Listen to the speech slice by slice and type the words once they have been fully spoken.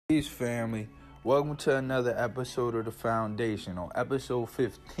Peace, family. Welcome to another episode of The Foundation. On episode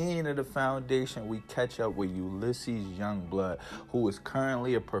 15 of The Foundation, we catch up with Ulysses Youngblood, who is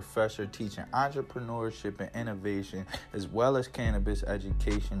currently a professor teaching entrepreneurship and innovation, as well as cannabis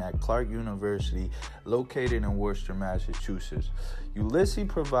education at Clark University, located in Worcester, Massachusetts. Ulysses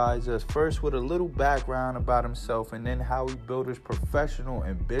provides us first with a little background about himself and then how he built his professional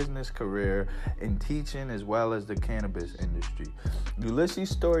and business career in teaching as well as the cannabis industry. Ulysses'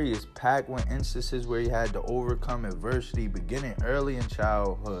 story is packed with instances where he had to overcome adversity beginning early in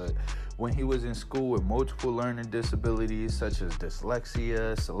childhood when he was in school with multiple learning disabilities such as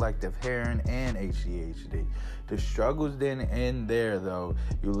dyslexia, selective hearing, and ADHD. The struggles didn't end there though.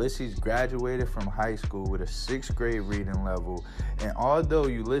 Ulysses graduated from high school with a 6th grade reading level, and although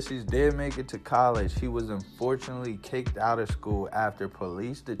Ulysses did make it to college, he was unfortunately kicked out of school after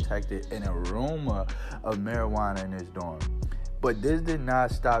police detected an aroma of marijuana in his dorm. But this did not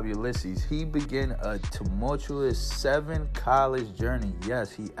stop Ulysses. He began a tumultuous 7-college journey.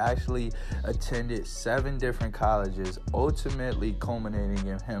 Yes, he actually attended 7 different colleges, ultimately culminating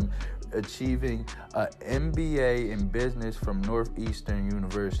in him achieving an MBA in business from Northeastern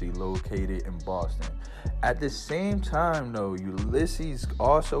University located in Boston. At the same time, though, Ulysses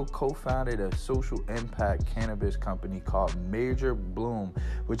also co-founded a social impact cannabis company called Major Bloom,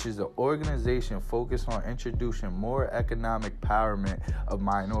 which is an organization focused on introducing more economic empowerment of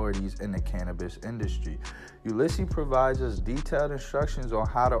minorities in the cannabis industry. Ulysses provides us detailed instructions on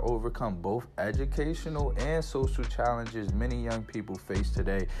how to overcome both educational and social challenges many young people face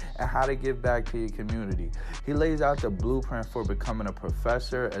today and how to give back to your community. He lays out the blueprint for becoming a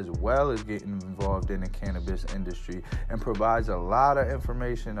professor as well as getting involved in the cannabis industry and provides a lot of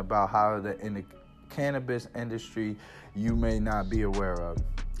information about how in the cannabis industry you may not be aware of.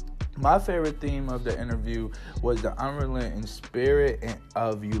 My favorite theme of the interview was the unrelenting spirit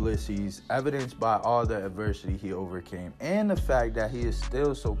of Ulysses, evidenced by all the adversity he overcame, and the fact that he is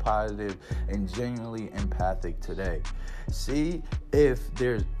still so positive and genuinely empathic today. See if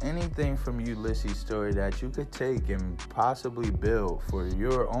there's anything from Ulysses' story that you could take and possibly build for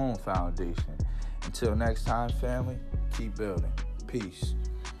your own foundation. Until next time, family, keep building. Peace.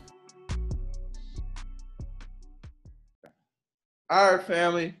 All right,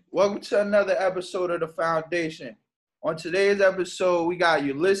 family. Welcome to another episode of The Foundation. On today's episode, we got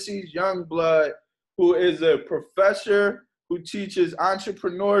Ulysses Youngblood, who is a professor who teaches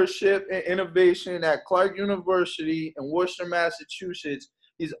entrepreneurship and innovation at Clark University in Worcester, Massachusetts.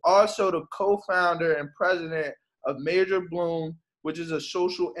 He's also the co-founder and president of Major Bloom, which is a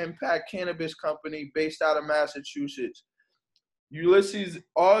social impact cannabis company based out of Massachusetts. Ulysses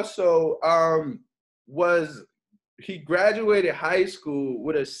also he graduated high school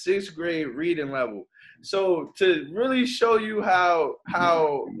with a 6th grade reading level. So to really show you how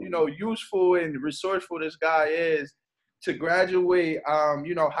useful and resourceful this guy is, to graduate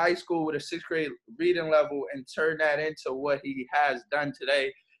high school with a 6th grade reading level and turn that into what he has done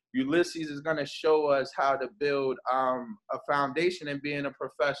today, Ulysses is going to show us how to build a foundation in being a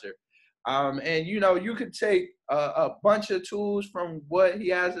professor. And you could take a bunch of tools from what he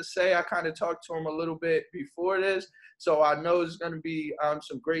has to say. I kind of talked to him a little bit before this, so I know it's going to be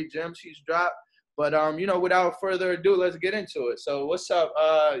some great gems he's dropped. But without further ado, let's get into it. So what's up,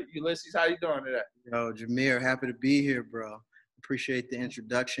 Ulysses? How you doing today? Yo, Jameer, happy to be here, bro. Appreciate the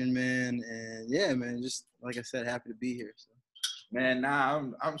introduction, man. And yeah, man, just like I said, happy to be here. So. Man,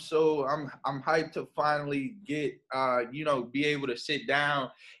 I'm hyped to finally get be able to sit down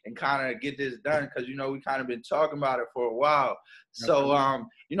and kind of get this done, because we kind of been talking about it for a while. So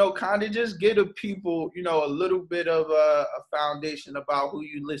kind of just get the people a little bit of a foundation about who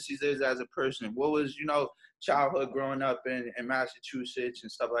Ulysses is as a person. What was childhood growing up in Massachusetts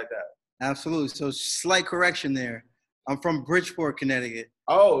and stuff like that? Absolutely. So slight correction there. I'm from Bridgeport, Connecticut.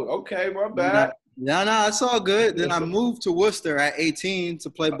 Oh, okay, my bad. No, it's all good. Then I moved to Worcester at 18 to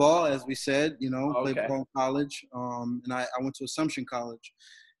play ball, as we said, play ball in college. And I went to Assumption College.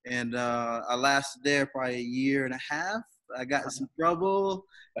 And I lasted there probably a year and a half. I got in some trouble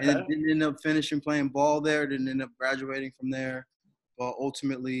and didn't end up finishing playing ball there. Didn't end up graduating from there. But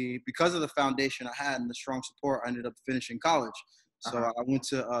ultimately, because of the foundation I had and the strong support, I ended up finishing college. So I went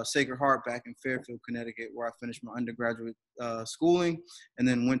to Sacred Heart back in Fairfield, Connecticut, where I finished my undergraduate schooling, and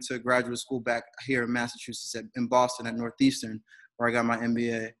then went to graduate school back here in Massachusetts in Boston at Northeastern, where I got my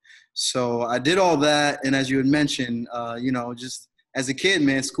MBA. So I did all that, and as you had mentioned, just as a kid,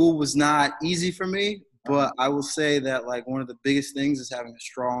 man, school was not easy for me, but I will say that like one of the biggest things is having a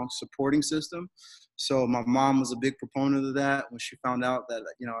strong supporting system. So my mom was a big proponent of that when she found out that,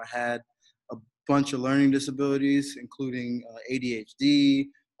 I had a bunch of learning disabilities, including ADHD,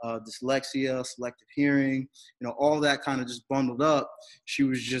 dyslexia, selective hearing, all that kind of just bundled up. She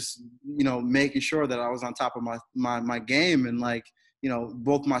was just, making sure that I was on top of my game, and like,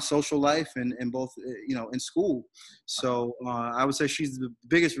 both my social life and both, in school. So I would say she's the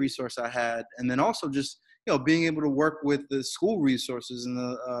biggest resource I had. And then also just, being able to work with the school resources and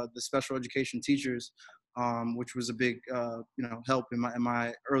the special education teachers, which was a big, help in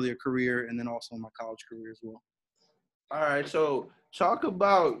my earlier career, and then also in my college career as well. All right, so talk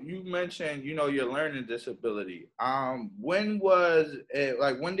about, you mentioned, your learning disability. When was it,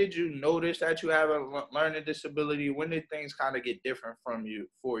 like, when did you notice that you have a learning disability? When did things kind of get different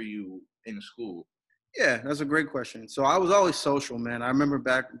for you in school? Yeah, that's a great question. So I was always social, man. I remember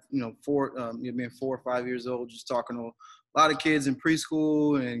back, being 4 or 5 years old, just talking to a lot of kids in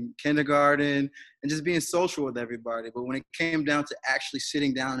preschool and kindergarten, and just being social with everybody. But when it came down to actually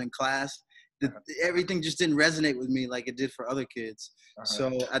sitting down in class, everything just didn't resonate with me like it did for other kids.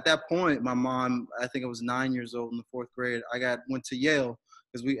 So at that point, my mom, I think I was 9 years old in the 4th grade. Went to Yale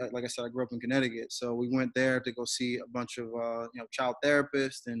because like I said, I grew up in Connecticut. So we went there to go see a bunch of, child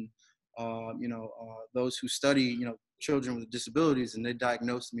therapists and, those who study, children with disabilities, and they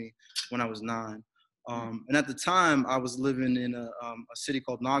diagnosed me when I was 9. And at the time, I was living in a city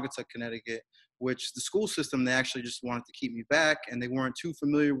called Naugatuck, Connecticut, which the school system, they actually just wanted to keep me back, and they weren't too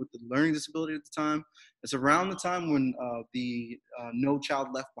familiar with the learning disability at the time. It's around the time when the No Child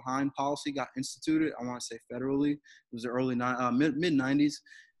Left Behind policy got instituted, I want to say federally. It was the mid-90s.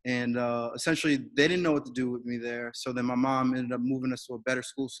 And essentially, they didn't know what to do with me there. So then my mom ended up moving us to a better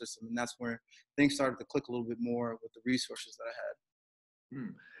school system. And that's where things started to click a little bit more with the resources that I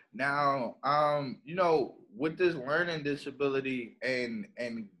had. Now, with this learning disability and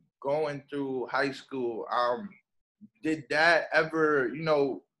going through high school, did that ever,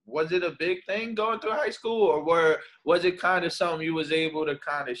 was it a big thing going through high school, or was it kind of something you was able to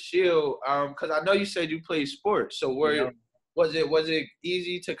kind of shield? Because I know you said you played sports, so was it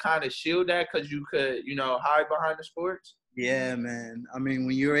easy to kind of shield that because you could, hide behind the sports? Yeah, man. I mean,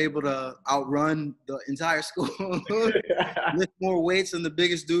 when you're able to outrun the entire school, lift more weights than the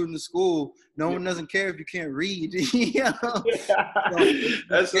biggest dude in the school, no one doesn't care if you can't read.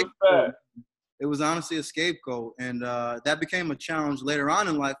 That's a fact. It was honestly a scapegoat. And that became a challenge later on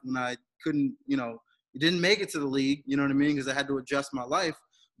in life when I couldn't, didn't make it to the league, you know what I mean? Because I had to adjust my life.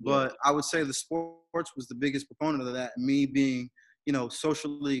 But I would say the sports was the biggest proponent of that. Me being,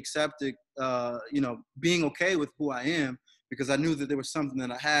 socially accepted, being okay with who I am, because I knew that there was something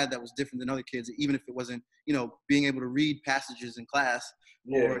that I had that was different than other kids, even if it wasn't, being able to read passages in class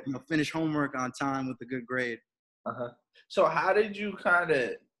or, finish homework on time with a good grade. So how did you kind of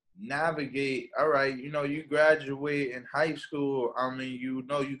navigate? All right, you graduate in high school. I mean, you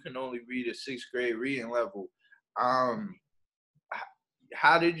can only read a 6th grade reading level.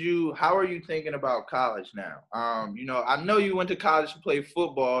 How are you thinking about college now? I know you went to college to play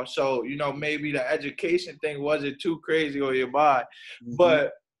football, so, maybe the education thing wasn't too crazy on your mind,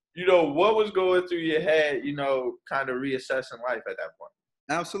 but, what was going through your head, kind of reassessing life at that point?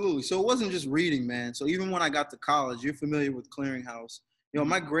 Absolutely. So it wasn't just reading, man. So even when I got to college, you're familiar with Clearinghouse.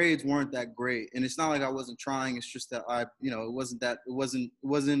 My grades weren't that great, and it's not like I wasn't trying. It's just that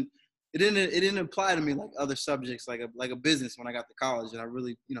it didn't apply to me like other subjects, like a business when I got to college, and I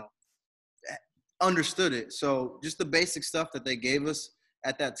really, understood it. So just the basic stuff that they gave us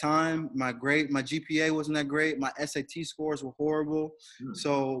at that time, my GPA wasn't that great. My SAT scores were horrible.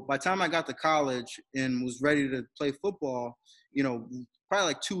 So by the time I got to college and was ready to play football, probably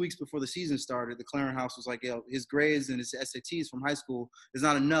like 2 weeks before the season started, the Clearinghouse was like, his grades and his SATs from high school is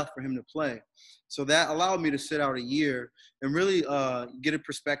not enough for him to play. So that allowed me to sit out a year and really get a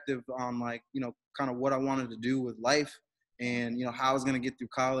perspective on, like, kind of what I wanted to do with life and, how I was going to get through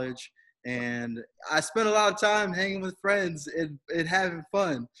college. And I spent a lot of time hanging with friends and having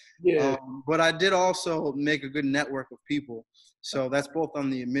fun. But I did also make a good network of people. So that's both on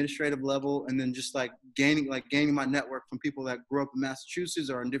the administrative level, and then just like gaining my network from people that grew up in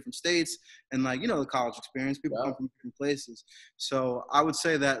Massachusetts or in different states, and the college experience. People come from different places. So I would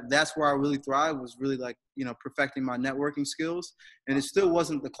say that that's where I really thrived, was really like, perfecting my networking skills. And it still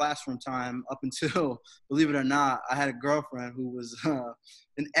wasn't the classroom time up until, believe it or not, I had a girlfriend who was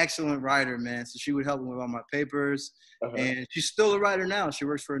an excellent writer, man. So she would help me with all my papers. And she's still a writer now. She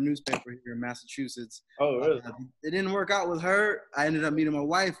works for a newspaper here in Massachusetts. Oh, really? It didn't work out with her. I ended up meeting my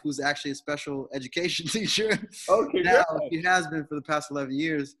wife, who's actually a special education teacher. Okay, now she has been for the past 11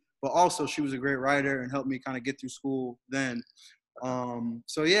 years. But also, she was a great writer and helped me kind of get through school then.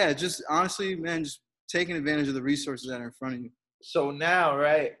 So yeah, just honestly, man, just taking advantage of the resources that are in front of you. So now,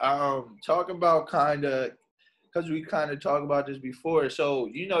 right, talking about kind of because we kind of talked about this before. So,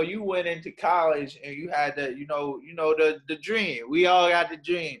 you went into college and you had the dream. We all got the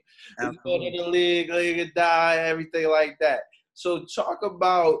dream. Go to the league or die, everything like that. So talk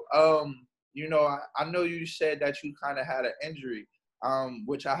about, I know you said that you kind of had an injury,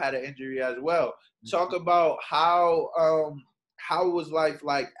 which I had an injury as well. Talk about how was life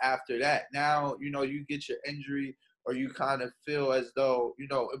like after that? Now, you get your injury or you kind of feel as though,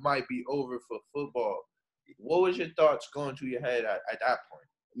 it might be over for football. What was your thoughts going through your head at that point?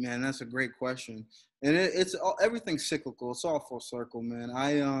 Man, that's a great question. And it's all, everything's cyclical. It's all full circle, man.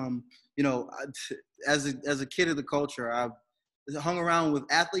 As a kid of the culture, I hung around with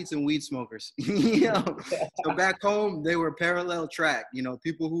athletes and weed smokers. So back home, they were parallel track.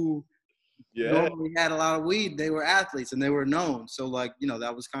 People who normally had a lot of weed, they were athletes and they were known. So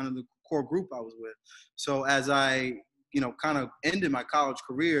that was kind of the core group I was with. So as I, kind of ended my college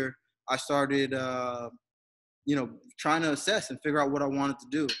career, I started, trying to assess and figure out what I wanted to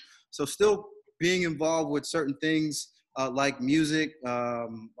do. So still being involved with certain things like music,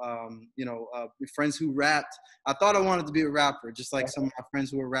 friends who rapped. I thought I wanted to be a rapper, just like some of my friends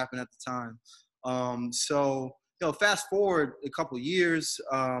who were rapping at the time. Fast forward a couple of years,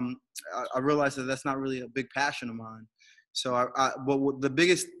 I realized that that's not really a big passion of mine. So but the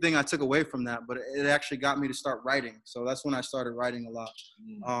biggest thing I took away from that, but it actually got me to start writing. So that's when I started writing a lot.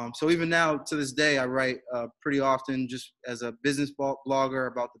 So even now to this day, I write pretty often just as a business blogger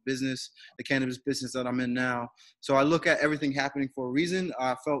about the cannabis business that I'm in now. So I look at everything happening for a reason.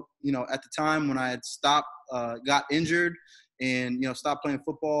 I felt, at the time when I had stopped, got injured and, stopped playing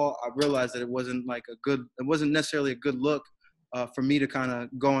football, I realized that it wasn't necessarily a good look for me to kind of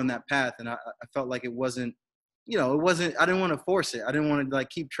go on that path. And I felt like it wasn't, I didn't want to force it. I didn't want to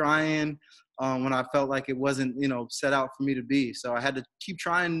keep trying when I felt like it wasn't, set out for me to be. So I had to keep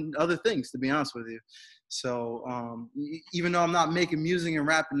trying other things, to be honest with you. So even though I'm not making music and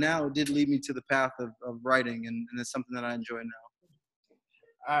rapping now, it did lead me to the path of writing. And it's something that I enjoy now.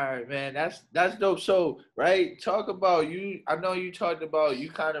 All right, man. That's dope. So, right, talk about you. I know you talked about you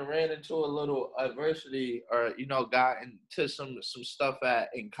kind of ran into a little adversity or, got into some stuff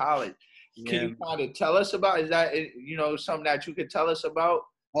in college. Can you kind of tell us about, is that, something that you could tell us about?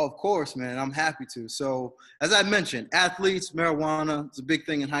 Oh, of course, man. I'm happy to. So as I mentioned, athletes, marijuana, it's a big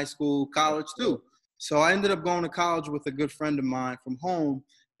thing in high school, college too. So I ended up going to college with a good friend of mine from home.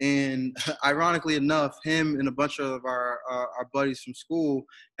 And ironically enough, him and a bunch of our buddies from school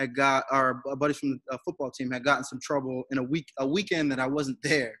our buddies from the football team had gotten some trouble in a weekend that I wasn't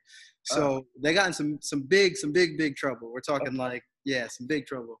there. So they got in some big trouble. We're talking some big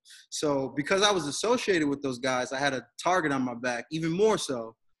trouble. So because I was associated with those guys, I had a target on my back, even more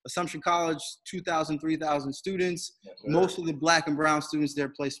so. Assumption College, 2,000, 3,000 students. Yes, most of the black and brown students there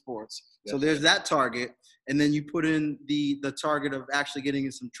play sports. Yes, so there's that target. And then you put in the target of actually getting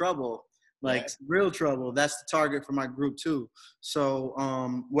in some trouble, real trouble. That's the target for my group too. So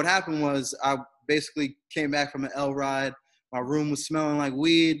what happened was I basically came back from an L ride. My room was smelling like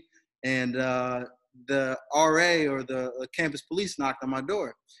weed. And the RA or the campus police knocked on my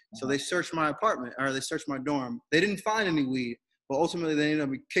door. So they searched my apartment, or they searched my dorm. They didn't find any weed, but ultimately they ended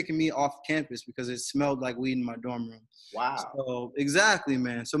up kicking me off campus because it smelled like weed in my dorm room. Wow. So exactly,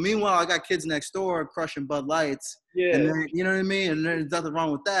 man. So meanwhile, I got kids next door crushing Bud Lights. Yeah. And then, you know what I mean? And there's nothing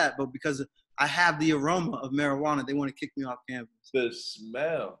wrong with that. But because I have the aroma of marijuana, they want to kick me off campus.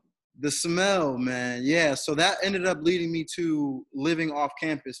 The smell, man. Yeah. So that ended up leading me to living off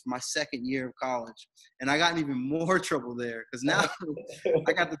campus for my second year of college. And I got in even more trouble there because now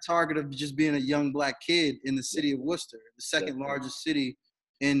I got the target of just being a young black kid in the city of Worcester, the second largest city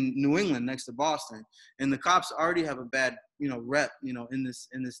in New England next to Boston. And the cops already have a bad, rep, in this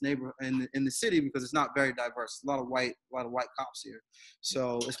neighborhood, in the city, because it's not very diverse. A lot of white cops here.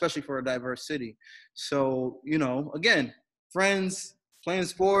 So especially for a diverse city. So, again, friends, playing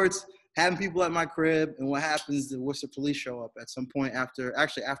sports, having people at my crib, and what happens, the Worcester police show up at some point after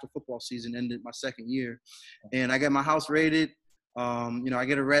football season ended my second year. And I get my house raided, I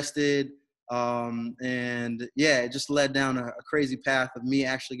get arrested, and it just led down a crazy path of me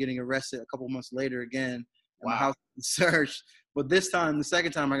actually getting arrested a couple months later again, and my house was searched. But this time, the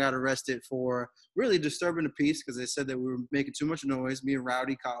second time, I got arrested for really disturbing the peace because they said that we were making too much noise, being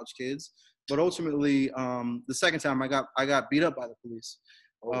rowdy college kids. But ultimately, the second time I got beat up by the police.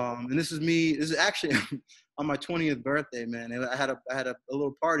 And this is actually on my 20th birthday, man. And I had a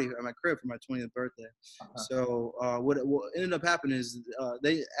little party at my crib for my 20th birthday. So what ended up happening is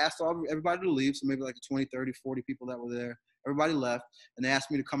they asked everybody to leave. So maybe like 20, 30, 40 people that were there. Everybody left, and they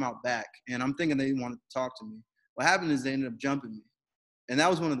asked me to come out back. And I'm thinking they wanted to talk to me. What happened is they ended up jumping me. And that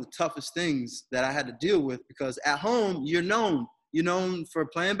was one of the toughest things that I had to deal with, because at home, you're known. You're known for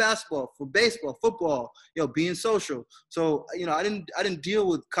playing basketball, for baseball, football, being social. So, I didn't deal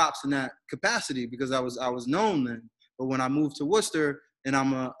with cops in that capacity because I was known then. But when I moved to Worcester and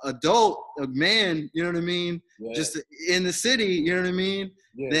I'm a adult, a man, you know what I mean? Yeah. Just in the city, you know what I mean?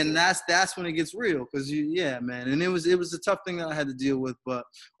 Yeah, then that's when it gets real, because man. And it was a tough thing that I had to deal with, but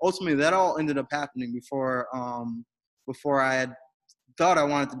ultimately that all ended up happening before I had thought I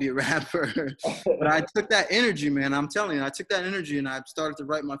wanted to be a rapper. But I took that energy, man. I'm telling you, I took that energy and I started to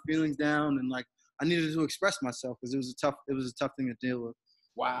write my feelings down, and like I needed to express myself because it was a tough thing to deal with.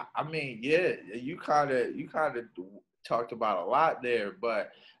 Wow. I mean, yeah, you kind of talked about a lot there, but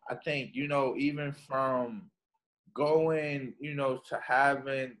I think, even from going,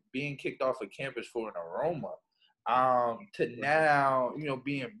 to being kicked off of campus for an aroma, to now,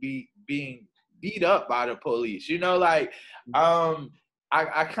 being beat up by the police,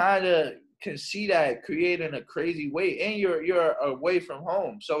 I kind of can see that creating a crazy weight, and you're away from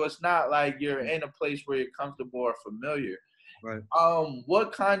home. So it's not like you're in a place where you're comfortable or familiar. Right.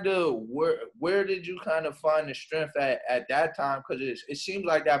 What kind of, where did you kind of find the strength at that time? Because it seems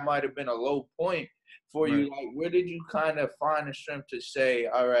like that might have been a low point for you. Like, where did you kind of find the strength to say,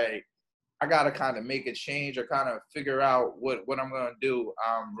 all right, I got to kind of make a change or kind of figure out what I'm going to do,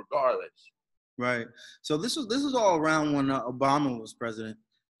 regardless? Right. So this was all around when Obama was president.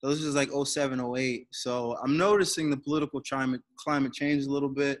 So this is like 07, 08. So I'm noticing the political climate change a little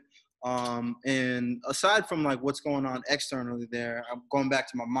bit. And aside from like what's going on externally there, I'm going back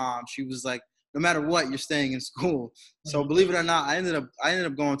to my mom. She was like, no matter what, you're staying in school. So believe it or not, I ended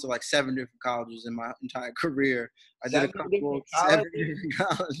up going to like 7 different colleges in my entire career. I did a couple of 7 different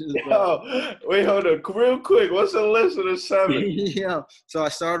colleges. Yo, wait, hold on, real quick. What's the list of the 7? Yeah. So I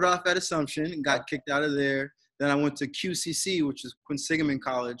started off at Assumption and got kicked out of there. Then I went to QCC, which is Quinsigamond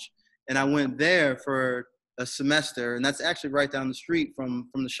College, and I went there for a semester, and that's actually right down the street from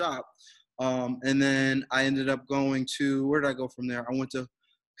the shop. And then I ended up going to, where did I go from there? I went to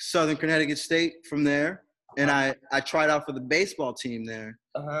Southern Connecticut State from there, and I tried out for the baseball team there.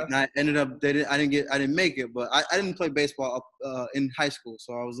 And I ended up, I didn't make it, but I didn't play baseball in high school,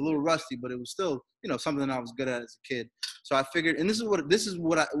 so I was a little rusty, but it was still, something I was good at as a kid. So I figured, and this is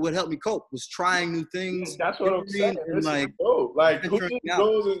what helped me cope, was trying new things. That's what I'm saying. And like, who just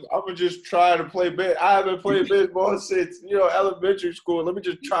goes and I'm gonna just try to play baseball? I haven't played baseball since elementary school. Let me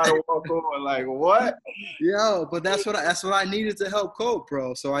just try to walk on. Like, what? But that's what I needed to help cope,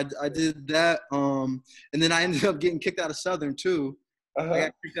 bro. So I did that. And then I ended up getting kicked out of Southern too. I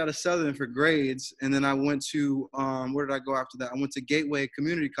got kicked out of Southern for grades, and then I went to where did I go after that? I went to Gateway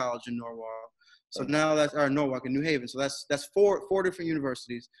Community College in Norwalk. So now that's Norwalk in New Haven. So that's four different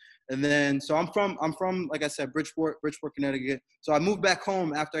universities. And then so I'm from like I said, Bridgeport, Connecticut. So I moved back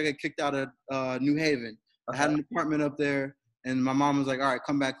home after I got kicked out of New Haven. I had an apartment up there, and my mom was like, all right,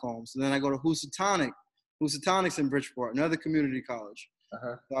 come back home. So then I go to Housatonic's in Bridgeport, another community college.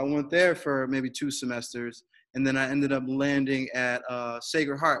 So I went there for maybe 2 semesters. And then I ended up landing at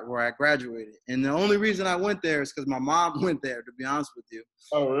Sacred Heart, where I graduated. And the only reason I went there is because my mom went there, to be honest with you.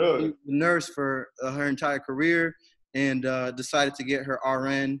 Oh, really? She was a nurse for her entire career, and decided to get her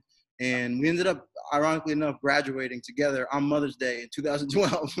RN. And we ended up, ironically enough, graduating together on Mother's Day in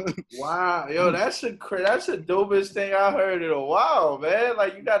 2012. Wow. Yo, that's the dopest thing I heard in a while, man.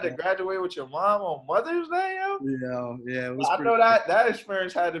 Like, you got to graduate with your mom on Mother's Day, yo? Yeah. It was I know that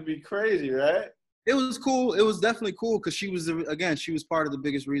experience had to be crazy, right? It was cool. It was definitely cool because she was part of the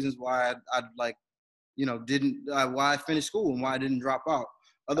biggest reasons why why I finished school and why I didn't drop out.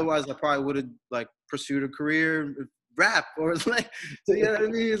 Otherwise, I probably would have pursued a career rap or so you know what I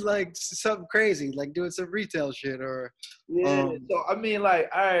mean? It's like something crazy, like doing some retail shit or. So I mean, all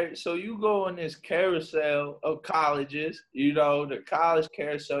right. So you go on this carousel of colleges, the college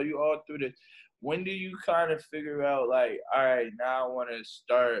carousel. You all through this. When do you kind of figure out, all right, now I want to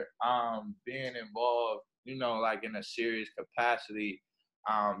start being involved, in a serious capacity,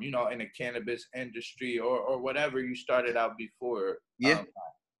 in the cannabis industry or whatever you started out before?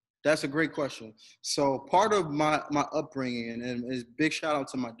 That's a great question. So part of my upbringing, and is big shout out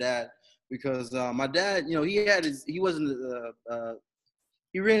to my dad, because my dad, he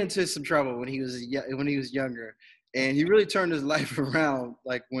ran into some trouble when he was younger. And he really turned his life around,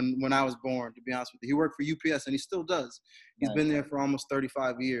 when I was born, to be honest with you. He worked for UPS, and he still does. He's been there for almost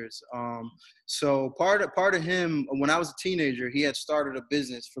 35 years. So part of him, when I was a teenager, he had started a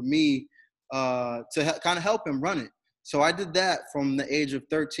business for me to kind of help him run it. So I did that from the age of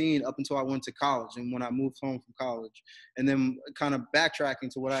 13 up until I went to college, and when I moved home from college. And then kind of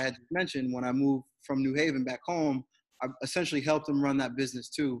backtracking to what I had mentioned, when I moved from New Haven back home, I essentially helped him run that business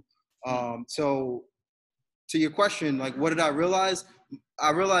too. So to your question, like, what did I realize?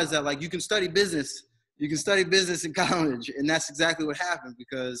 I realized that, like, you can study business in college. And that's exactly what happened,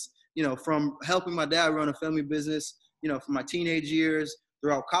 because, you know, from helping my dad run a family business, you know, from my teenage years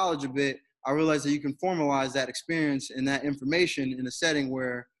throughout college a bit, I realized that you can formalize that experience and that information in a setting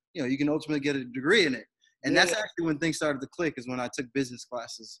where, you know, you can ultimately get a degree in it. And that's actually when things started to click, is when I took business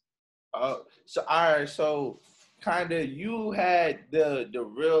classes. Oh, so all right, so kind of you had the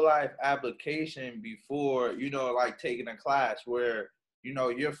real life application before, you know, like taking a class where, you know,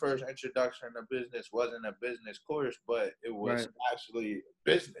 your first introduction to business wasn't a business course, but it was actually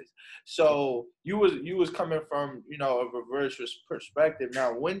business. So you was coming from, you know, a reverse perspective.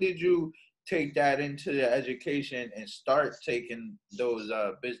 Now, when did you take that into the education and start taking those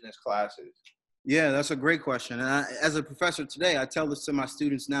business classes? Yeah, that's a great question. And as a professor today, I tell this to my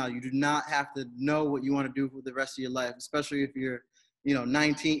students now: you do not have to know what you want to do for the rest of your life, especially if you're, you know,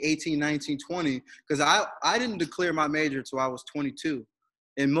 19, 18, 19, 20. Because I didn't declare my major until I was 22.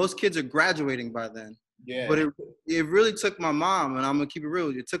 And most kids are graduating by then. Yeah. But it really took my mom, and I'm gonna keep it real.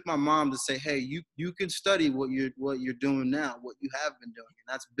 It took my mom to say, "Hey, you can study what you're doing now, what you have been doing,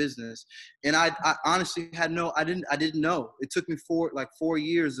 and that's business." And I honestly I didn't know. It took me 4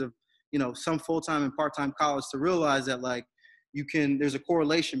 years of, you know, some full-time and part-time college to realize that, like, there's a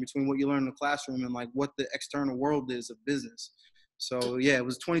correlation between what you learn in the classroom and, like, what the external world is of business. So yeah, it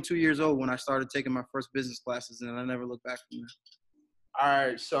was 22 years old when I started taking my first business classes, and I never looked back from there. All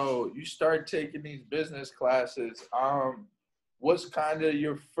right, so you start taking these business classes. What's kind of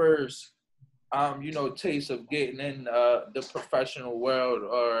your first, you know, taste of getting in the professional world,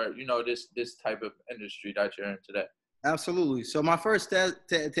 or, you know, this type of industry that you're in today? Absolutely. So my first taste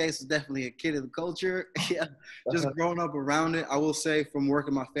is definitely a kid of the culture. Yeah, just growing up around it. I will say, from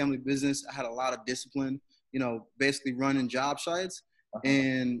working my family business, I had a lot of discipline. You know, basically running job sites,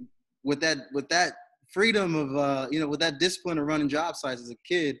 and with that freedom of, you know, with that discipline of running job sites as a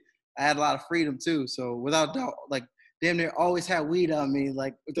kid, I had a lot of freedom too. So without doubt, like, damn near always had weed on me,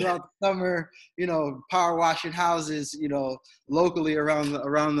 like, throughout the summer, you know, power washing houses, you know, locally around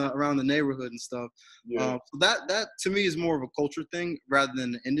the neighborhood and stuff. Yeah. So that to me is more of a culture thing rather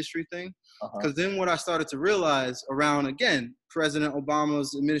than an industry thing. Because then what I started to realize around, again, President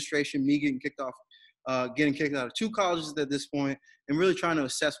Obama's administration, me getting kicked out of 2 colleges at this point, and really trying to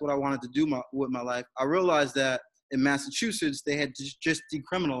assess what I wanted to do with my life, I realized that in Massachusetts they had just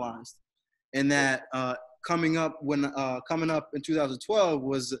decriminalized, and that coming up in 2012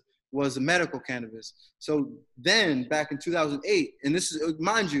 was medical cannabis. So then back in 2008, and this is,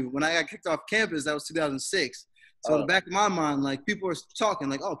 mind you, when I got kicked off campus, that was 2006. So the back of my mind, like, people are talking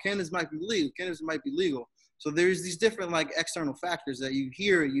like, oh, cannabis might be legal. So there's these different, like, external factors that you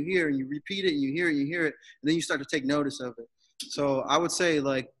hear, and you repeat it, and you hear it, and then you start to take notice of it. So I would say,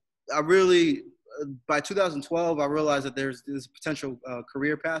 like, I really, by 2012, I realized that there's a potential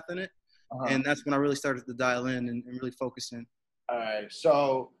career path in it. And that's when I really started to dial in and really focus in. All right.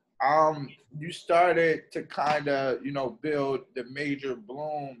 So you started to kind of, you know, build the Major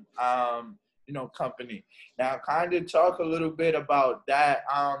Bloom, you know, company. Now, kind of talk a little bit about that,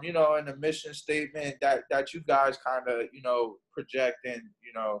 you know, in the mission statement that you guys kind of, you know, project and,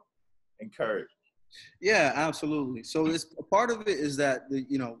 you know, encourage. Yeah, absolutely. So it's a part of it is that,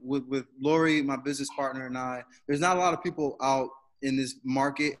 you know, with Lori, my business partner, and I, there's not a lot of people out in this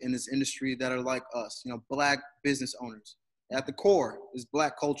market, in this industry, that are like us, you know, Black business owners. At the core is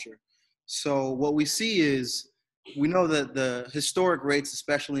Black culture. So what we see is, we know that the historic rates,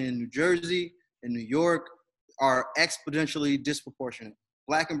 especially in New Jersey and New York, are exponentially disproportionate.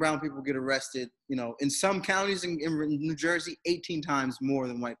 Black and brown people get arrested, you know, in some counties in New Jersey, 18 times more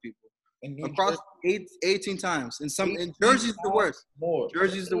than white people. Across 18 times. In Jersey's the worst.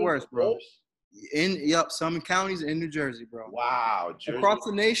 Jersey's the worst, bro. Some counties in New Jersey, bro. Wow. Jersey. Across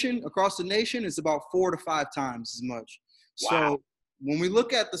the nation, it's about 4 to 5 times as much. Wow. So when we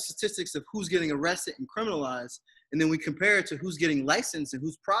look at the statistics of who's getting arrested and criminalized, and then we compare it to who's getting licensed and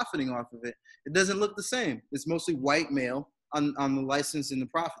who's profiting off of it, it doesn't look the same. It's mostly white male on the license and the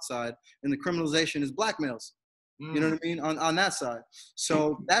profit side, and the criminalization is Black males. You know what I mean? On that side.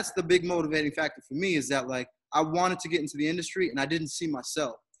 So that's the big motivating factor for me, is that, like, I wanted to get into the industry and I didn't see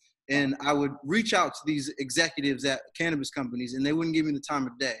myself. And I would reach out to these executives at cannabis companies and they wouldn't give me the time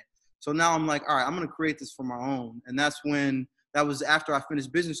of day. So now I'm like, all right, I'm going to create this for my own. And that was after I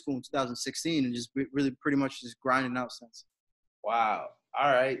finished business school in 2016, and just really pretty much just grinding out since. Wow.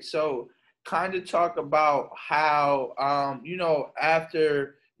 All right. So kind of talk about how, you know,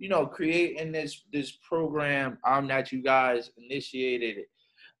 after, you know, creating this program that you guys initiated,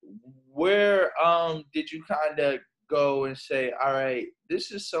 where did you kind of go and say, all right,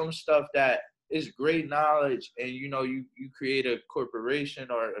 this is some stuff that is great knowledge, and you know, you create a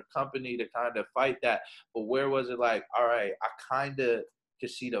corporation or a company to kind of fight that, but where was it like, all right, I kind of could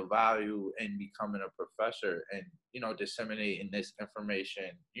see the value in becoming a professor and, you know, disseminating this information,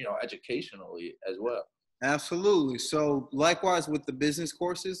 you know, educationally as well? Absolutely. So likewise with the business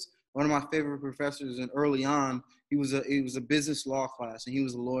courses, one of my favorite professors, and early on, he was a business law class, and he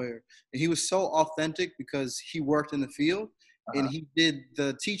was a lawyer, and he was so authentic because he worked in the field, and Uh-huh. he did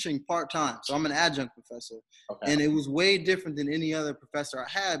the teaching part-time. So I'm an adjunct professor, Okay. and it was way different than any other professor I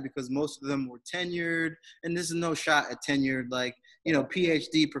had because most of them were tenured, and this is no shot at tenured, like, you know,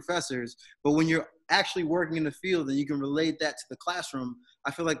 PhD professors. But when you're actually working in the field and you can relate that to the classroom,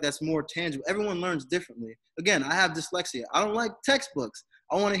 I feel like that's more tangible. Everyone learns differently. Again, I have dyslexia. I don't like textbooks.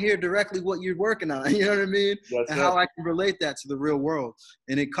 I want to hear directly what you're working on. You know what I mean? Yes, And sir. how I can relate that to the real world.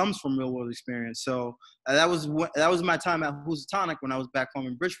 And it comes from real world experience. So that was my time at Housatonic when I was back home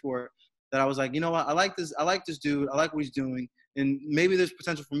in Bridgeport. That I was like, you know what? I like this. I like this dude. I like what he's doing. And maybe there's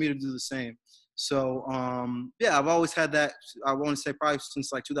potential for me to do the same. So yeah, I've always had that. I want to say probably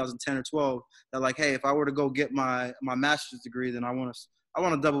since like 2010 or 12. That like, hey, if I were to go get my master's degree, then I want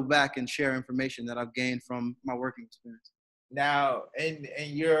to double back and share information that I've gained from my working experience. Now, in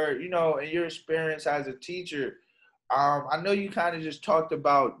your, you know, in your experience as a teacher, I know you kind of just talked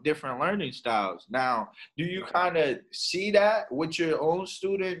about different learning styles. Now, do you kind of see that with your own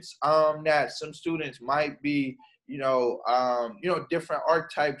students? That some students might be, you know, different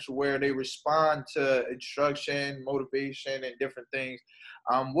archetypes where they respond to instruction, motivation, and different things.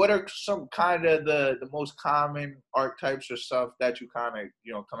 What are some kind of the most common archetypes or stuff that you kind of,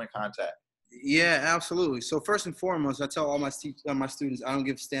 you know, come in contact? Yeah, absolutely. So first and foremost, I tell all my students I don't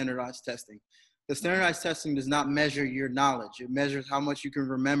give standardized testing. The standardized testing does not measure your knowledge. It measures how much you can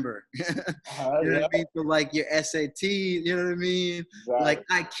remember. You know what Yeah, I mean? So like your SAT, you know what I mean? Like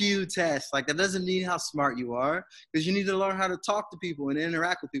exactly. IQ tests. Like that doesn't mean how smart you are because you need to learn how to talk to people and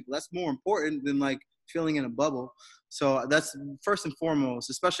interact with people. That's more important than like filling in a bubble. So that's first and foremost,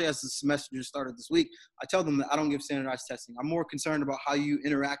 especially as the semester just started this week. I tell them that I don't give standardized testing. I'm more concerned about how you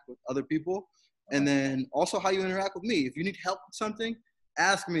interact with other people and then also how you interact with me. If you need help with something,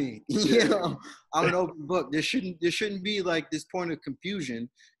 ask me. You Yeah, know, I'm an open book. There shouldn't be like this point of confusion.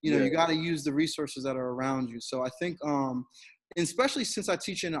 You know, yeah. you got to use the resources that are around you. So I think and especially since I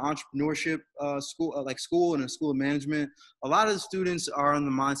teach in an entrepreneurship school, like school and a school of management, a lot of the students are in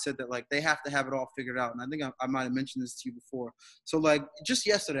the mindset that like they have to have it all figured out. And I think I might have mentioned this to you before. So like just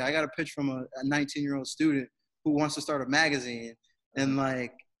yesterday, I got a pitch from a 19-year-old student who wants to start a magazine, and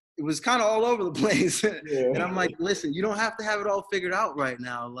like it was kind of all over the place. And Yeah. I'm like, listen, you don't have to have it all figured out right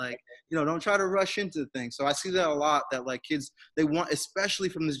now. Like, you know, don't try to rush into things. So I see that a lot, that like kids, they want, especially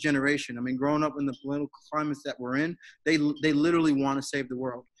from this generation. I mean, growing up in the political climates that we're in, they literally want to save the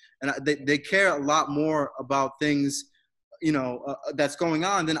world. And they care a lot more about things, you know, that's going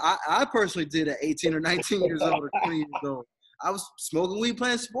on than I personally did at 18 or 19 years old or 20 years old. I was smoking weed,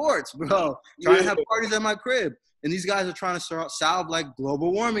 playing sports, bro, trying to Yeah. have parties at my crib. And these guys are trying to solve like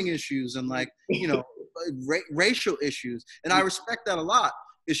global warming issues and like, you know, racial issues. And I respect that a lot.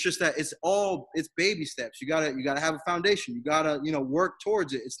 It's just that it's baby steps. You gotta have a foundation. You gotta, you know, work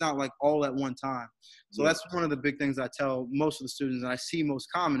towards it. It's not like all at one time. So Yeah. that's one of the big things I tell most of the students, and I see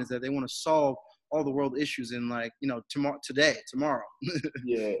most common, is that they want to solve all the world issues in like, you know, tomorrow.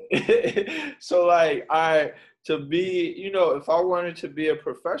 Yeah. So like I to be, you know, if I wanted to be a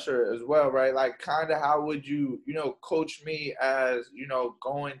professor as well, right? Like kind of how would you, you know, coach me as, you know,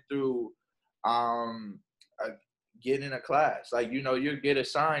 going through um uh, getting a class. Like, you know, you get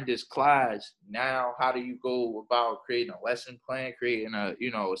assigned this class. Now, how do you go about creating a lesson plan, creating a, you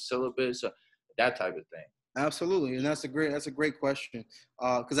know, a syllabus, that type of thing? Absolutely, and that's a great question.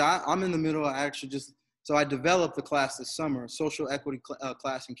 Because I'm in the middle. I developed the class this summer, social equity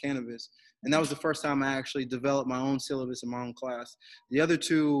class in cannabis, and that was the first time I actually developed my own syllabus and my own class. The other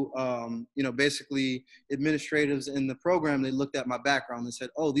two, you know, basically administratives in the program, they looked at my background and said,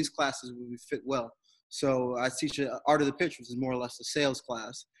 "Oh, these classes would fit well." So I teach art of the pitch, which is more or less a sales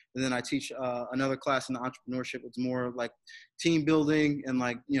class, and then I teach another class in entrepreneurship. It's more like team building and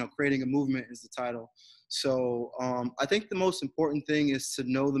like, you know, creating a movement is the title. So I think the most important thing is to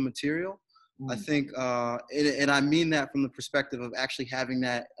know the material. I Mm. think, and I mean that from the perspective of actually having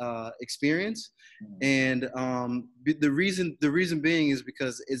that experience. Mm. And the reason being is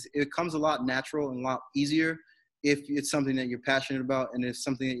because it comes a lot natural and a lot easier if it's something that you're passionate about and it's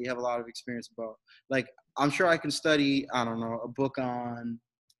something that you have a lot of experience about. Like I'm sure I can study, I don't know, a book on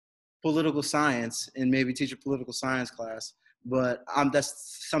political science and maybe teach a political science class. but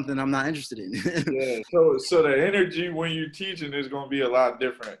that's something I'm not interested in. Yeah. So the energy when you're teaching is going to be a lot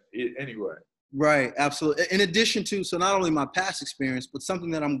different anyway. Right, absolutely. In addition to, so not only my past experience, but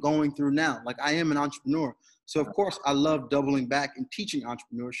something that I'm going through now. Like I am an entrepreneur. So of course I love doubling back and teaching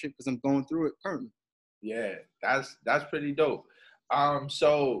entrepreneurship because I'm going through it currently. Yeah, that's pretty dope.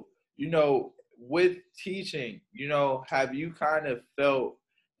 So, with teaching, have you kind of felt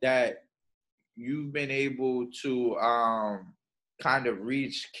that you've been able to kind of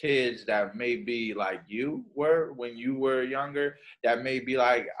reach kids that maybe like you were when you were younger, that maybe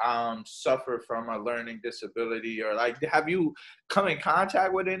like suffer from a learning disability, or like have you come in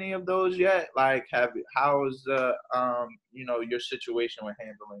contact with any of those yet? Like how's the your situation with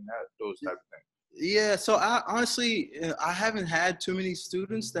handling those type of things? Yeah, so I honestly, I haven't had too many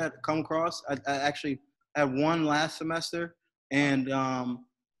students that come across. I actually had one last semester, and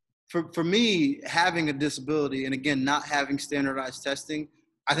for me, having a disability and again, not having standardized testing,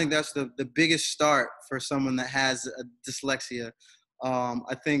 I think that's the biggest start for someone that has a dyslexia.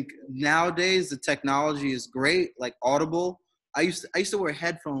 I think nowadays the technology is great, like Audible. I used to wear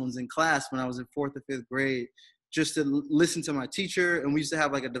headphones in class when I was in 4th or 5th grade just to listen to my teacher, and we used to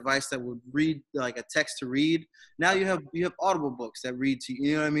have like a device that would read like a text to read. Now you have Audible books that read to you.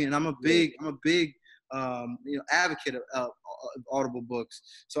 You know what I mean? And I'm a big advocate of Audible books.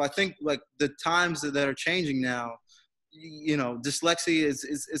 So I think like the times that are changing now, dyslexia is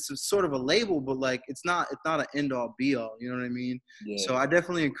it's a sort of a label, but like it's not an end all be all. You know what I mean? Yeah. So I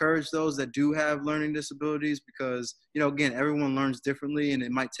definitely encourage those that do have learning disabilities because again, everyone learns differently and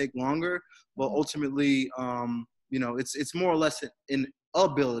it might take longer, but ultimately, it's more or less an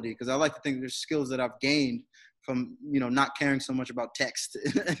ability, because I like to think there's skills that I've gained from not caring so much about text.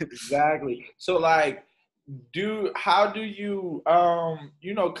 Exactly. So like, how do you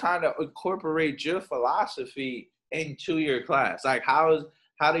kind of incorporate your philosophy into your class? Like how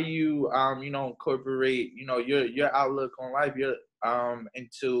do you incorporate your outlook on life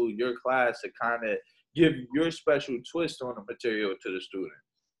into your class to kind of give your special twist on the material to the student?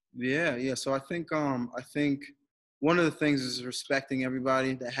 Yeah. So I think one of the things is respecting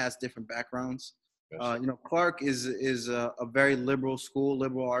everybody that has different backgrounds. Clark is a very liberal school,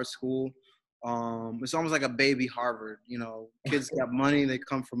 liberal arts school. It's almost like a baby Harvard. Kids got money; they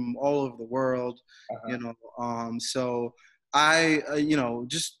come from all over the world. So I,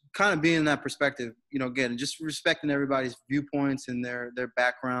 just kind of being in that perspective. Again, just respecting everybody's viewpoints and their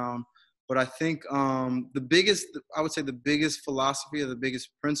background. But I think I would say the biggest philosophy or the biggest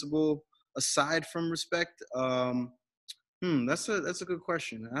principle, aside from respect, that's a good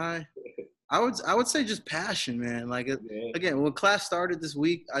question. I would say just passion, man. Like again, when class started this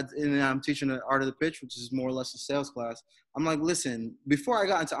week, and I'm teaching the art of the pitch, which is more or less a sales class. I'm like, listen, before I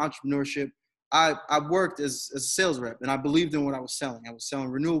got into entrepreneurship, I worked as a sales rep, and I believed in what I was selling. I was selling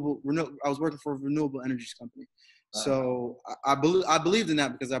renewable. I was working for a renewable energies company. So I believed in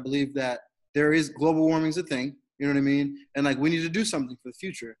that because I believe that there is global warming is a thing. You know what I mean? And like we need to do something for the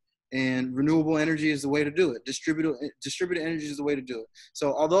future. And renewable energy is the way to do it. Distributed energy is the way to do it.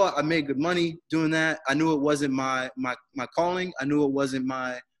 So although I made good money doing that, I knew it wasn't my calling. I knew it wasn't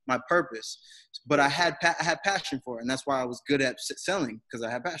my purpose. But I had passion for it, and that's why I was good at selling, because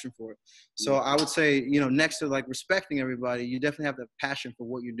I had passion for it. So I would say, next to like respecting everybody, you definitely have the passion for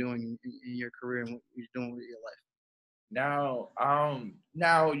what you're doing in your career and what you're doing with your life. Now,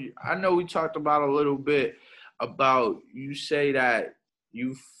 I know we talked about a little bit about, you say that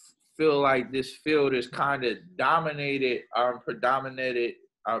you feel like this field is kind of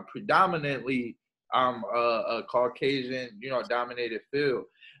predominantly a Caucasian, dominated field.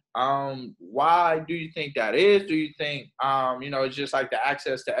 Why do you think that is? Do you think it's just like the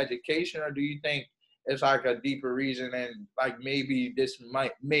access to education, or do you think it's like a deeper reason, and like maybe this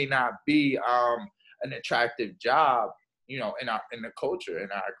may not be an attractive job, in our culture. And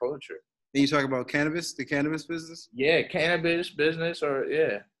you talk about the cannabis business? Yeah, cannabis business, or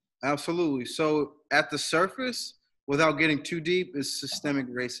yeah. Absolutely. So at the surface, without getting too deep, is systemic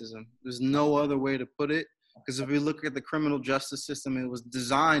racism. There's no other way to put it. Because if we look at the criminal justice system, it was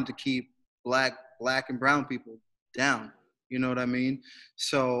designed to keep black and brown people down. You know what I mean?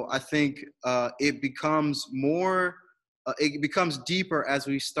 So I think it becomes deeper as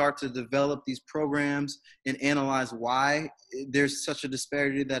we start to develop these programs and analyze why there's such a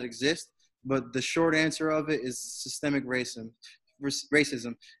disparity that exists. But the short answer of it is systemic racism.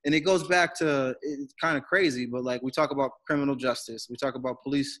 And it goes back to, it's kind of crazy, but like we talk about criminal justice, we talk about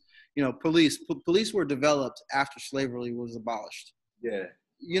police. Police were developed after slavery was abolished. Yeah.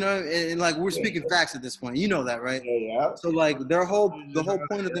 And like we're speaking facts at this point. You know that, right? Yeah. So like the whole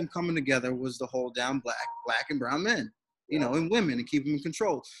point of them coming together was to hold down black and brown men. and women, and keep them in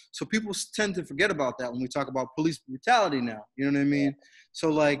control. So people tend to forget about that when we talk about police brutality now. You know what I mean?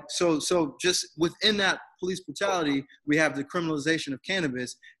 So just within that police brutality, we have the criminalization of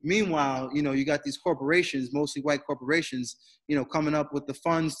cannabis. Meanwhile, you got these corporations, mostly white corporations, coming up with the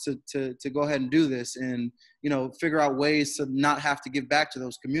funds to go ahead and do this, and figure out ways to not have to give back to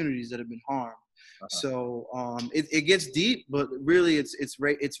those communities that have been harmed. So it gets deep, but really it's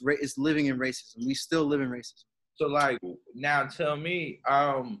living in racism. We still live in racism. So like, now tell me,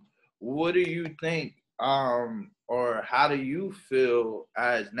 what do you think, or how do you feel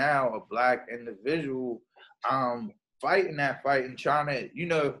as now a Black individual, fighting that fight and trying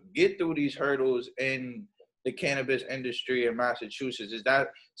to, get through these hurdles in the cannabis industry in Massachusetts? Is that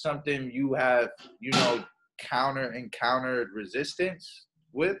something you have, encountered resistance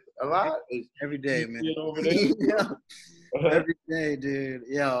with a lot? Every day, man. Over there? Yeah. Every day, dude.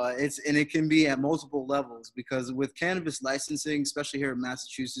 Yeah, it can be at multiple levels, because with cannabis licensing, especially here in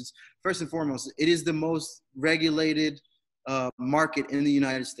Massachusetts, first and foremost, it is the most regulated market in the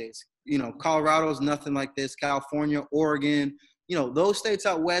United States. Colorado's nothing like this. California, Oregon, those states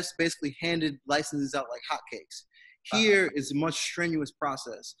out west basically handed licenses out like hotcakes. Here is a much strenuous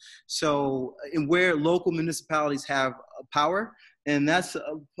process. So, where local municipalities have power, and that's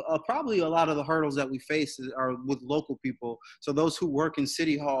probably a lot of the hurdles that we face are with local people. So those who work in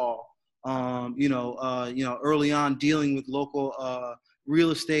City Hall, early on dealing with local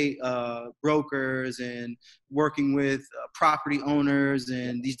real estate brokers and working with property owners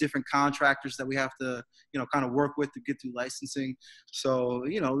and these different contractors that we have to, kind of work with to get through licensing. So,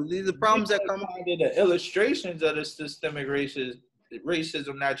 the problems that come up. The illustrations of the systemic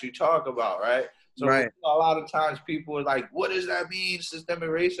racism that you talk about, right? So right. A lot of times people are like, what does that mean, systemic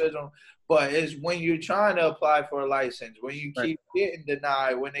racism? But it's when you're trying to apply for a license, when you keep getting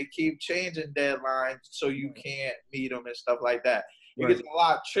denied, when they keep changing deadlines so you can't meet them and stuff like that. It gets a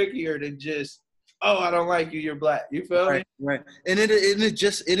lot trickier than just, oh, I don't like you, you're Black. You feel me? Right. And it is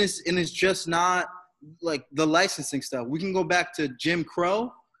just not like the licensing stuff. We can go back to Jim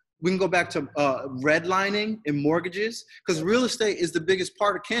Crow. We can go back to redlining and mortgages, because real estate is the biggest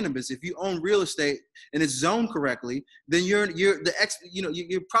part of cannabis. If you own real estate and it's zoned correctly, then your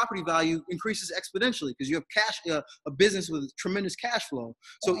property value increases exponentially, because you have cash, a business with tremendous cash flow.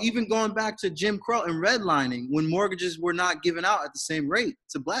 So even going back to Jim Crow and redlining, when mortgages were not given out at the same rate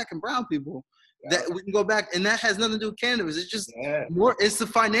to Black and brown people, that we can go back, and that has nothing to do with cannabis. It's just more. It's the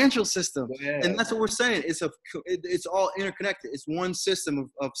financial system, and that's what we're saying. It's all interconnected. It's one system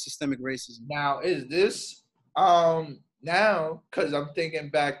of systemic racism. Now, is this now? Because I'm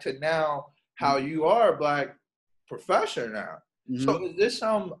thinking back to now how you are a Black professor now. Mm-hmm. So is this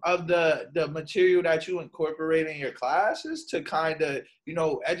some of the material that you incorporate in your classes to kind of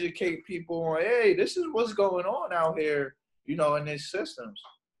educate people on? Hey, this is what's going on out here, in these systems.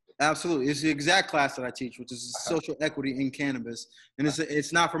 Absolutely. It's the exact class that I teach, which is social equity in cannabis. And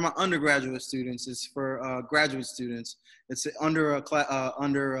it's not for my undergraduate students. It's for graduate students. It's under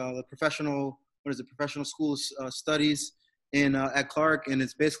the professional school of studies at Clark. And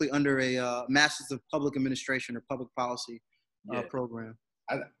it's basically under a Master's of Public Administration or Public Policy program.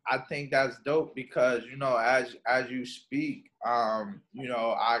 I think that's dope, because, as you speak, I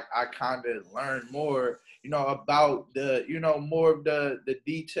kind of learn more, about the, more of the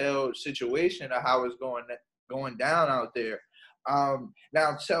detailed situation of how it's going down out there.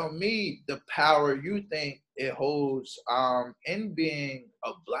 Now tell me the power you think it holds in being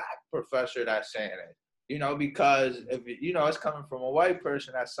a Black professor that's saying it, because if it's coming from a white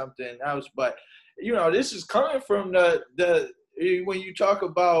person, that's something else. But, this is coming from the when you talk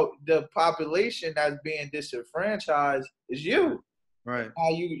about the population that's being disenfranchised, is you. Right. How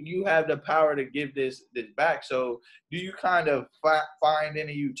you have the power to give this back. So do you kind of find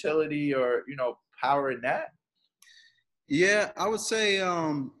any utility or, power in that? Yeah, I would say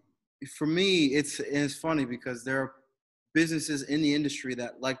for me, it's funny, because there are businesses in the industry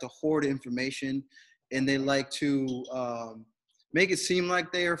that like to hoard information, and they like to make it seem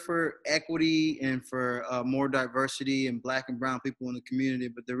like they are for equity and for more diversity and Black and brown people in the community,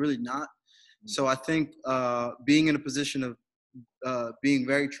 but they're really not. So I think being in a position of being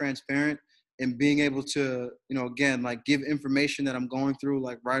very transparent and being able to, again, like give information that I'm going through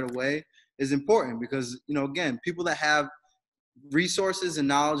like right away is important, because, again, people that have resources and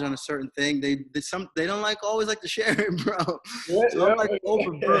knowledge on a certain thing, they don't always like to share it, bro. So I'm like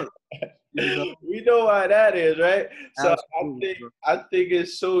overbooked. We know why that is, right? So I think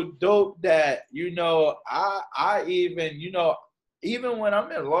it's so dope that I even even when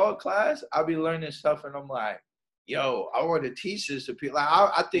I'm in law class, I'll be learning stuff and I'm like, yo, I want to teach this to people. Like,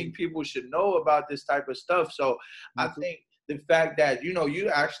 I think people should know about this type of stuff. So I think the fact that, you know, you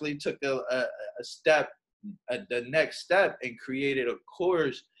actually took a step, the next step, and created a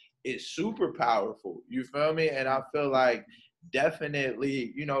course is super powerful. You feel me? And I feel like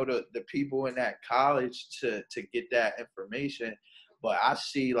definitely, you know, the people in that college to get that information. But I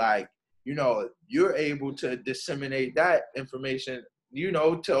see, like, you know, you're able to disseminate that information, you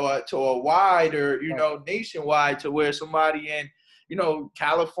know, to a wider, you know, nationwide, to where somebody in, you know,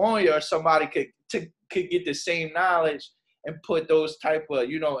 California or somebody could get the same knowledge and put those type of,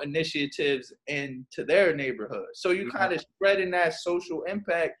 you know, initiatives into their neighborhood. So you kind of spreading that social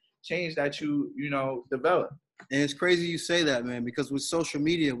impact change that you know, develop. And it's crazy you say that, man, because with social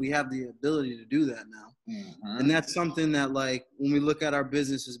media, we have the ability to do that now. Mm-hmm. And that's something that, like, when we look at our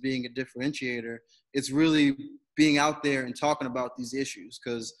business as being a differentiator, it's really being out there and talking about these issues,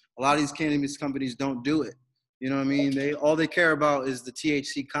 because a lot of these cannabis companies don't do it. You know what I mean? All they care about is the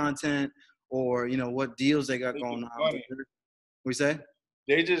THC content, or, you know, what deals they got going on. What you say?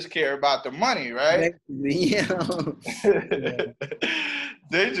 They just care about the money, right? Yeah.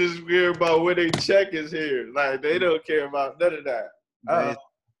 They just care about where they check is here. Like, they don't care about none of that.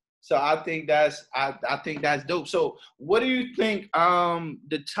 So I think that's dope. So what do you think what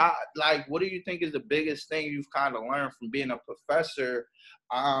do you think is the biggest thing you've kind of learned from being a professor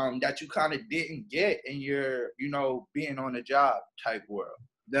that you kind of didn't get in your, you know, being on the job type world?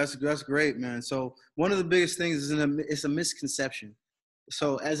 That's great, man. So one of the biggest things is it's a misconception.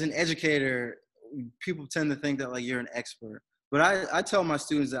 So as an educator, people tend to think that, like, you're an expert. But I tell my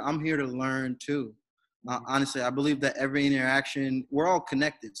students that I'm here to learn too. Honestly, I believe that every interaction, we're all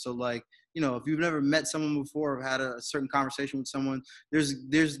connected. So, like, you know, if you've never met someone before or had a certain conversation with someone,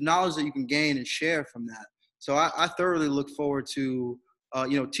 there's knowledge that you can gain and share from that. So I thoroughly look forward to,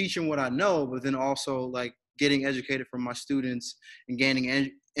 you know, teaching what I know, but then also, like, getting educated from my students and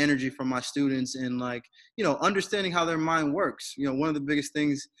gaining energy from my students, and, like, you know, understanding how their mind works. You know, one of the biggest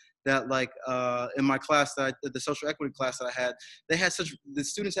things that, like, in my class, the social equity class that I had, the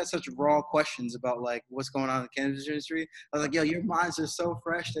students had such raw questions about, like, what's going on in the cannabis industry. I was like, yo, your minds are so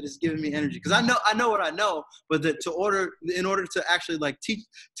fresh that it's giving me energy, because I know what I know, but in order to actually, like,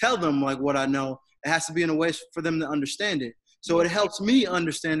 tell them, like, what I know, it has to be in a way for them to understand it. So it helps me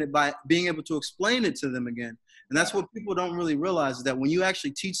understand it by being able to explain it to them again. And that's what people don't really realize, is that when you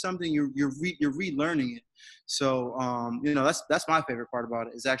actually teach something, you're relearning it. So, you know, that's my favorite part about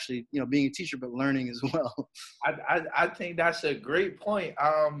it, is actually, you know, being a teacher, but learning as well. I think that's a great point.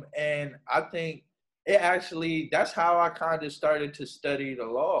 And I think that's how I kind of started to study the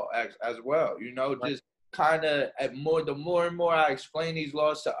law as well. You know, just kind of the more and more I explain these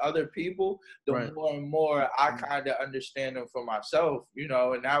laws to other people, the more and more I kind of understand them for myself, you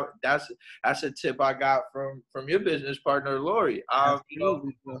know. And now that's a tip I got from your business partner, Lori. You know,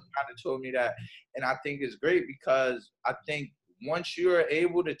 kind of told me that, and I think it's great, because I think once you're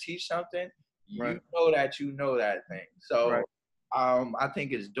able to teach something, you know that thing. So I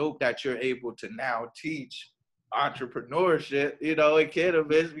think it's dope that you're able to now teach entrepreneurship, you know, in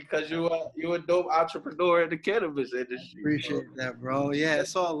cannabis, because you're a dope entrepreneur in the cannabis industry. Appreciate that, bro. Yeah,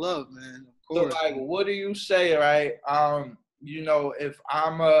 it's all love, man. Of course. So, like, what do you say, right? You know, if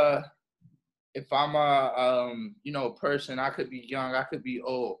I'm a you know, person, I could be young, I could be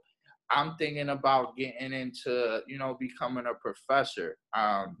old, I'm thinking about getting into, you know, becoming a professor.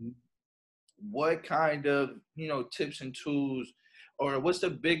 What kind of, you know, tips and tools, or what's the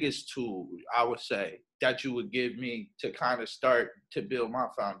biggest tool, I would say, that you would give me to kind of start to build my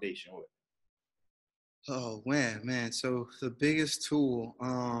foundation with? Oh, man. So the biggest tool,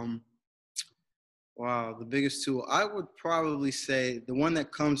 the biggest tool, I would probably say the one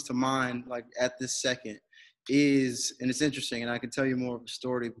that comes to mind, like, at this second is, and it's interesting, and I can tell you more of a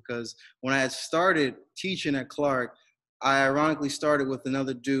story, because when I had started teaching at Clark, I ironically started with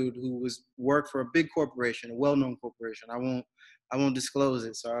another dude who worked for a big corporation, a well-known corporation. I won't disclose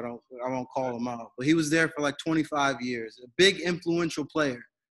it, so I won't call him out. But he was there for like 25 years, a big influential player.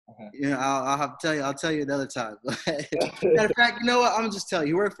 You know, I'll have to tell you. I'll tell you another time. Matter of fact, you know what? I'm gonna just tell you.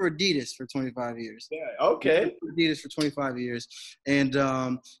 He worked for Adidas for 25 years. Yeah. Okay. Adidas for 25 years, and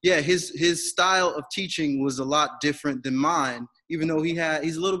his style of teaching was a lot different than mine. Even though he's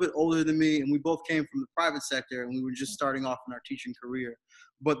a little bit older than me, and we both came from the private sector, and we were just starting off in our teaching career.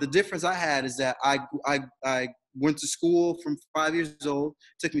 But the difference I had is that I went to school from 5 years old.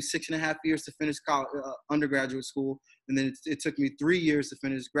 It took me 6.5 years to finish undergraduate school. And then it took me 3 years to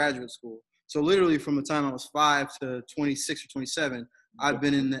finish graduate school. So literally from the time I was 5 to 26 or 27, I've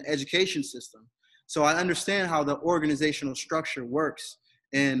been in the education system. So I understand how the organizational structure works.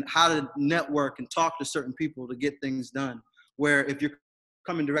 and how to network and talk to certain people to get things done. Where if you're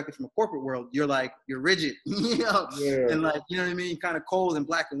coming directly from a corporate world, you're rigid, and like, you know what I mean, kind of cold and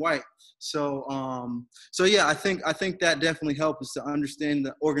black and white. So yeah, I think that definitely helps us to understand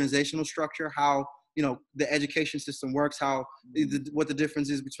the organizational structure, how, you know, the education system works, how what the difference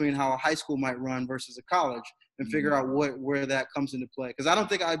is between how a high school might run versus a college, and figure out where that comes into play. Because I don't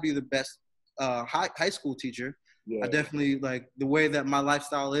think I'd be the best high school teacher. I definitely, like, the way that my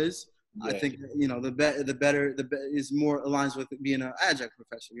lifestyle is, I think, you know, the better is more aligns with being an adjunct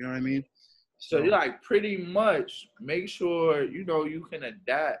professor. You know what I mean? So you like pretty much make sure, you know, you can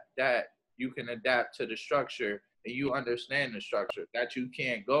adapt to the structure, and you understand the structure, that you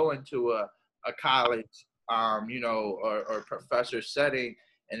can't go into a college, you know, or professor setting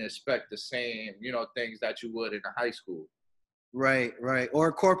and expect the same, you know, things that you would in a high school. Right.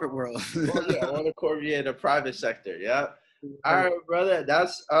 Or corporate world. Or the private sector. Yeah. All right, brother.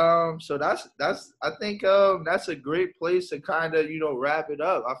 That's so that's I think that's a great place to kind of, you know, wrap it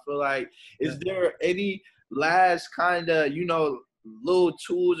up. I feel like, is there any last kind of, you know, little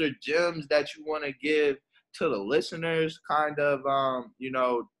tools or gems that you want to give to the listeners, kind of you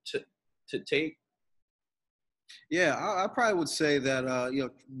know, to take? Yeah, I probably would say that you know,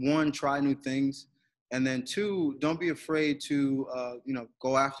 one, try new things, and then two, don't be afraid to you know,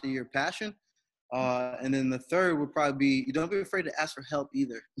 go after your passion. And then the third would probably be, you don't be afraid to ask for help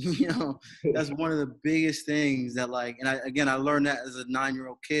either. You know, that's one of the biggest things that, like, and I learned that as a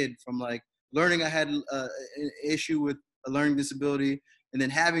 9-year-old kid, from like learning I had an issue with a learning disability, and then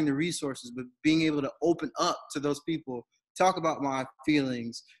having the resources, but being able to open up to those people, talk about my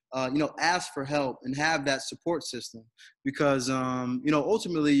feelings, you know, ask for help, and have that support system. Because you know,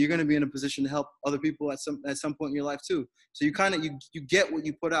 ultimately you're going to be in a position to help other people at some point in your life too. So you kind of, you get what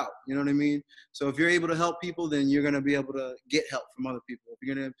you put out. You know what I mean? So if you're able to help people, then you're going to be able to get help from other people. If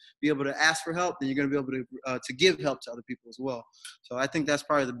you're going to be able to ask for help, then you're going to be able to give help to other people as well. So I think that's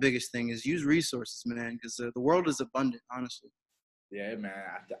probably the biggest thing, is use resources, man, because the world is abundant, honestly. Yeah, man.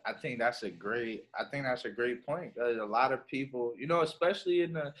 I think that's a great point. There's a lot of people, you know, especially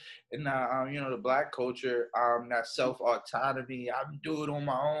in the you know, the Black culture, that self autonomy. I'm do it on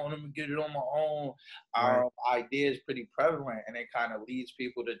my own. I'm gonna get it on my own. Idea is pretty prevalent, and it kind of leads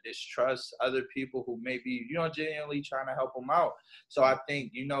people to distrust other people who may be, you know, genuinely trying to help them out. So I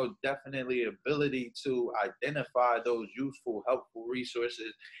think, you know, definitely ability to identify those useful, helpful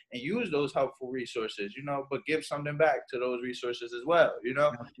resources and use those helpful resources, you know, but give something back to those resources as well, you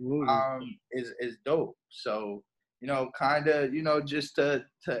know. Is dope. So, you know, kind of, you know, just to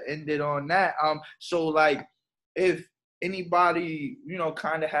end it on that, so like, if anybody, you know,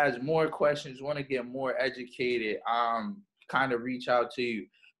 kind of has more questions, want to get more educated, kind of reach out to you,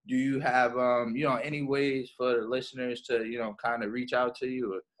 do you have you know, any ways for the listeners to, you know, kind of reach out to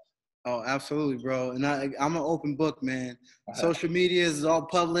you? Oh, absolutely, bro. And I'm an open book, man. Social media is all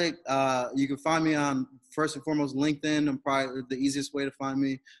public. You can find me on, first and foremost, LinkedIn. I'm probably the easiest way to find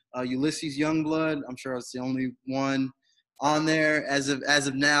me. Ulysses Youngblood. I'm sure it's the only one on there as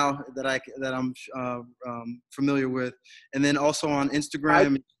of now that I'm familiar with. And then also on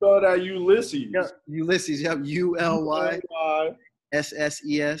Instagram. I spell that Ulysses. Yep, Ulysses. Yep,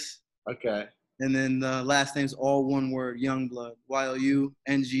 ULYSSES. Okay. And then the last name is all one word, Youngblood, YOUNGBLOOD.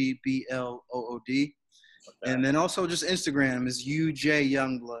 Okay. And then also just Instagram is UJ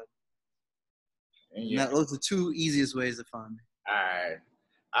Youngblood. And those are the two easiest ways to find me.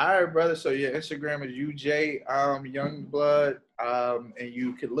 All right, brother. So your Instagram is UJ Youngblood, and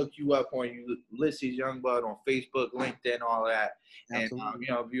you can look you up on Ulysses Youngblood on Facebook, LinkedIn, all that. Absolutely. And you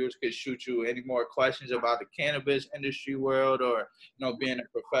know, viewers could shoot you any more questions about the cannabis industry world, or, you know, being a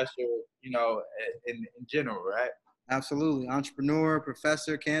professor, you know, in general, right? Absolutely, entrepreneur,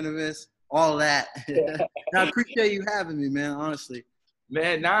 professor, cannabis, all that. And I appreciate you having me, man. Honestly.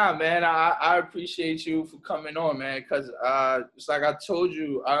 Man, man, I appreciate you for coming on, man, because it's like I told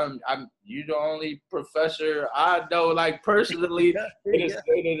you, you're the only professor I know, like, personally, you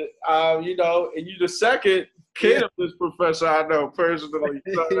know, and you're the second cannabis professor I know personally.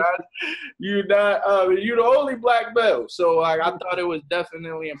 So you're the only Black belt. So, like, I thought it was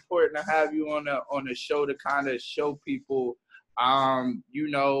definitely important to have you on the show to kind of show people, you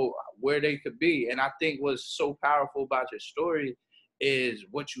know, where they could be. And I think what's so powerful about your story is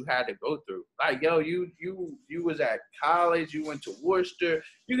what you had to go through. Like, yo, you was at college, you went to Worcester,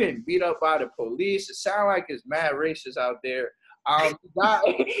 you getting beat up by the police. It sounds like it's mad racist out there.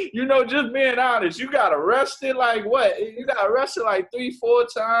 You know, just being honest, you got arrested like what? You got arrested like 3-4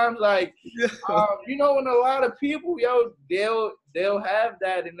 times. Like, you know, and a lot of people, yo, they'll have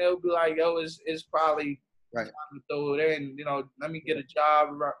that, and they'll be like, yo, it's probably Right. Time to throw it in, let me get a job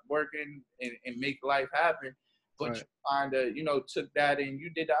working and make life happen. But you kind of, took that and you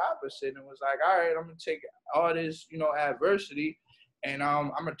did the opposite and was like, all right, I'm going to take all this, adversity and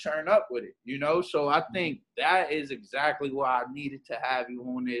I'm going to turn up with it, So I think that is exactly why I needed to have you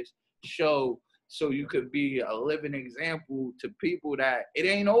on this show so you could be a living example to people that it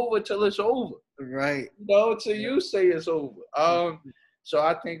ain't over till it's over. Right. Till you say it's over. So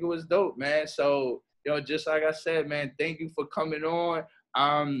I think it was dope, man. So, just like I said, man, thank you for coming on.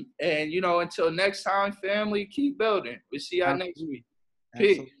 And, until next time, family, keep building. We'll see y'all next week.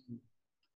 Peace. Absolutely.